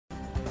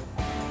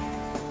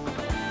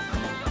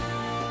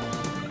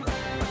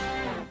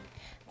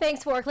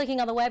Thanks for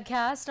clicking on the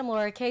webcast. I'm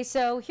Laura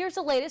Queso. Here's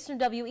the latest from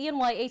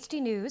WENY HD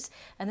News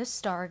and the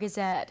Star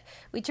Gazette.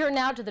 We turn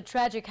now to the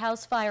tragic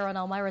house fire on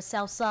Elmira's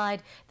south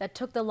side that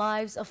took the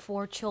lives of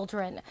 4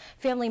 children.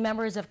 Family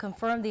members have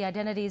confirmed the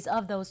identities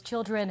of those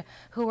children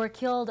who were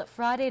killed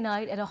Friday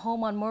night at a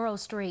home on Murrow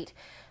Street.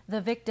 The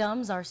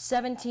victims are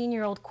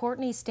 17-year-old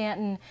Courtney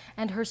Stanton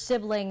and her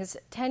siblings,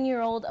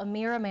 10-year-old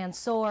Amira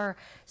Mansour,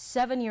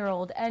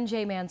 7-year-old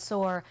NJ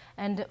Mansour,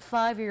 and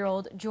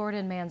 5-year-old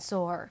Jordan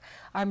Mansour.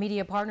 Our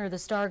media partner, the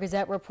Star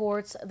Gazette,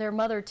 reports their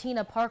mother,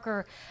 Tina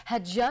Parker,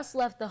 had just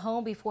left the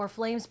home before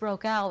flames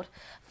broke out.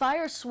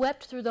 Fire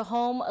swept through the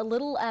home a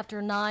little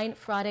after 9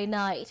 Friday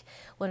night.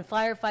 When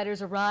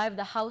firefighters arrived,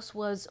 the house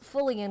was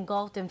fully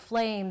engulfed in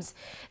flames.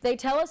 They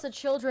tell us the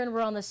children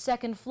were on the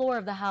 2nd floor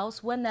of the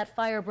house when that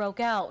fire broke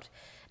out.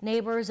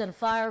 Neighbors and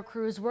fire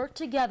crews worked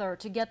together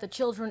to get the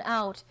children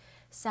out.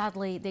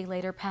 Sadly, they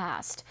later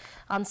passed.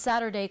 On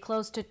Saturday,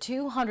 close to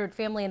 200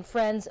 family and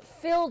friends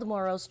filled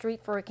Murrow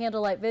Street for a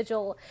candlelight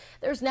vigil.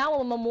 There's now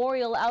a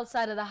memorial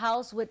outside of the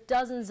house with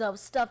dozens of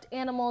stuffed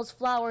animals,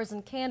 flowers,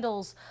 and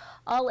candles,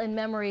 all in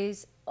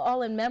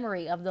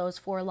memory of those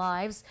 4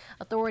 lives.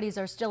 Authorities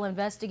are still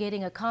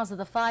investigating a cause of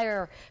the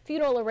fire.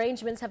 Funeral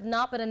arrangements have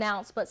not been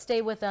announced, but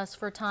stay with us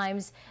for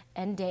times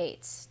and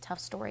dates. Tough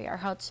story. Our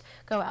hearts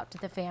go out to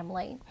the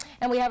family.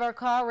 And we have our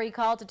car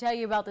recall to tell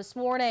you about this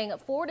morning.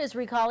 Ford is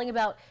recalling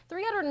about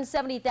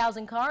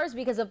 370,000 cars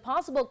because of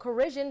possible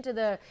corrosion to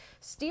the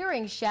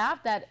steering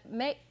shaft that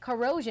may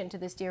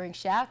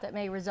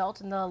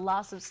result in the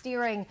loss of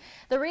steering.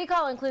 The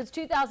recall includes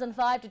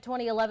 2005 to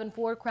 2011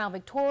 Ford Crown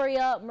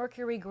Victoria,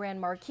 Mercury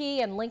Grand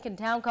Marquis, and Lincoln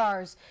Town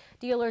cars.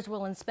 Dealers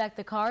will inspect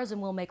the cars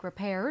and will make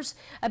repairs.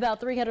 About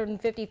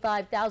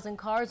 355,000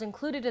 cars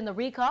included in the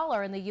recall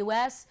are in the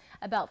U.S.,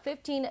 about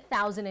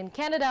 15,000 in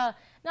Canada.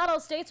 Not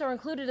all states are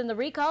included in the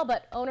recall,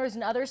 but owners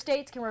in other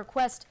states can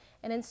request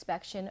an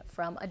inspection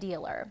from a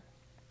dealer.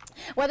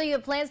 Whether you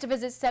have plans to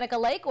visit Seneca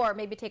Lake or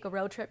maybe take a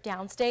road trip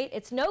downstate,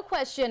 it's no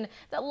question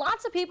that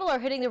lots of people are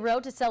hitting the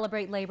road to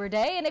celebrate Labor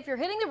Day. And if you're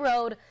hitting the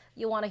road,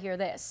 you want to hear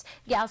this.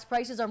 Gas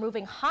prices are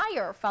moving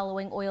higher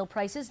following oil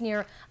prices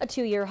near a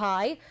 2-year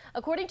high.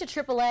 According to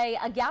AAA,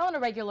 a gallon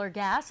of regular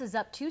gas is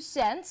up 2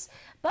 cents.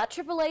 But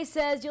AAA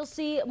says you'll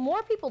see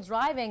more people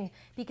driving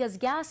because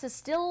gas is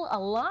still a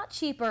lot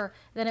cheaper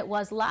than it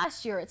was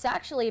last year. It's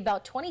actually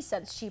about 20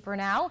 cents cheaper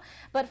now.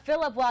 But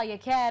fill up while you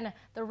can.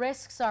 The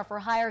risks are for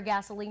higher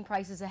gasoline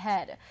prices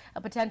ahead.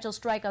 A potential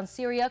strike on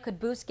Syria could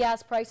boost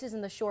gas prices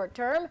in the short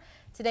term.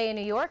 Today in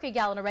New York, a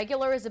gallon of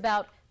regular is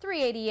about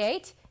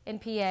 $3.88. In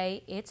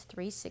PA, it's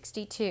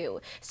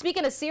 $3.62.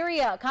 Speaking of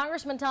Syria,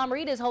 Congressman Tom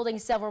Reed is holding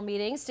several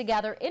meetings to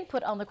gather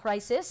input on the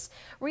crisis.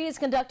 Reed is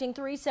conducting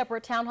 3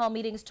 separate town hall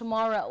meetings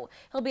tomorrow.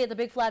 He'll be at the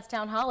Big Flats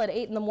Town Hall at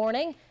 8 in the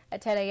morning.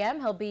 At 10 a.m.,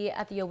 he'll be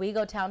at the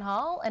Owego Town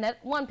Hall, and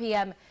at 1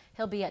 p.m.,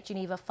 he'll be at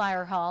Geneva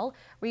Fire Hall.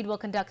 Reed will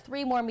conduct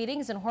 3 more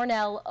meetings in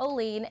Hornell,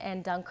 Olean,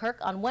 and Dunkirk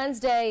on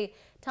Wednesday.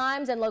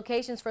 Times and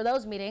locations for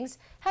those meetings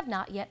have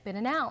not yet been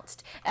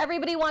announced.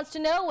 Everybody wants to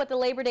know what the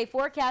Labor Day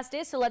forecast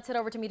is, so let's head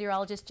over to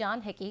meteorologist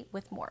John Hickey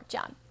with more.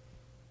 John.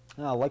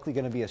 Likely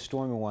going to be a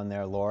stormy one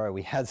there, Laura.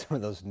 We had some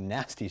of those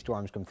nasty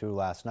storms come through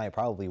last night.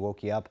 Probably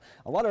woke you up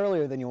a lot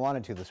earlier than you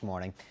wanted to this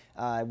morning.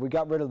 We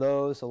got rid of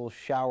those, a little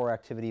shower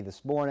activity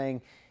this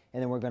morning.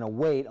 And then we're going to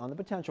wait on the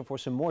potential for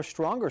some more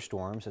stronger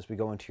storms as we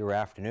go into your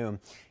afternoon.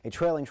 A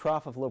trailing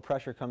trough of low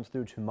pressure comes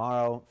through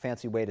tomorrow.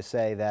 Fancy way to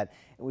say that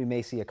we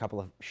may see a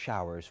couple of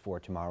showers for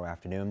tomorrow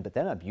afternoon, but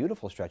then a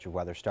beautiful stretch of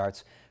weather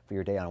starts for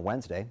your day on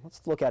Wednesday. Let's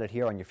look at it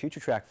here on your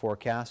Future Track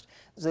forecast.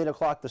 It's 8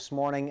 o'clock this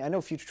morning. I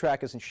know Future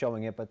Track isn't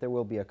showing it, but there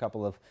will be a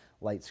couple of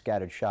light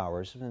scattered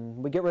showers. And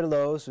we get rid of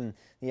those in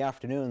the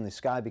afternoon. The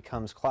sky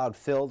becomes cloud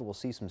filled. We'll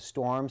see some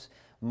storms.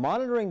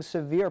 Monitoring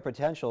severe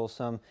potential,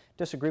 some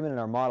disagreement in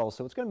our models,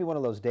 so it's going to be one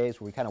of those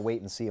days where we kind of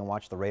wait and see and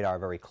watch the radar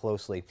very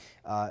closely.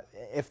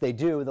 If they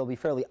do, they'll be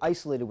fairly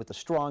isolated with the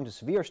strong to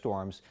severe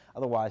storms,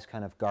 otherwise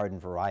kind of garden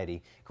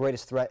variety.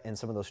 Greatest threat in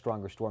some of those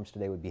stronger storms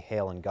today would be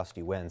hail and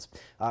gusty winds.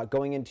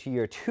 Going into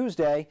your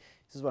Tuesday,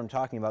 this is what I'm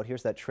talking about.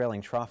 Here's that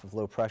trailing trough of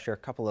low pressure, a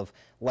couple of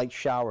light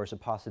showers a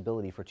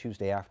possibility for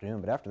Tuesday afternoon,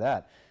 but after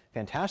that,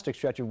 fantastic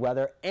stretch of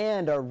weather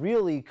and a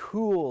really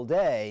cool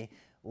day.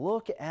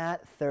 Look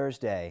at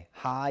Thursday,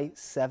 high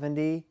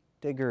 70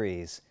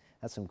 degrees.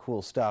 That's some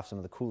cool stuff, some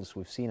of the coolest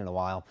we've seen in a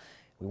while.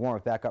 We warm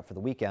it back up for the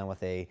weekend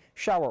with a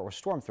shower or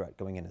storm threat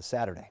going into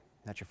Saturday.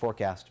 That's your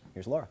forecast.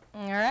 Here's Laura.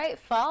 All right,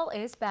 fall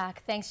is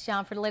back. Thanks,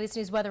 John, for the latest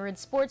news, weather, and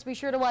sports. Be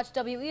sure to watch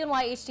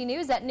WENY HD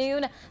News at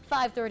noon,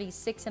 5:30,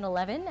 6, and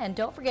 11. And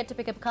don't forget to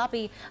pick up a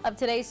copy of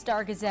today's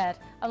Star Gazette.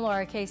 I'm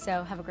Laura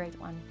Queso. Have a great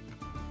one.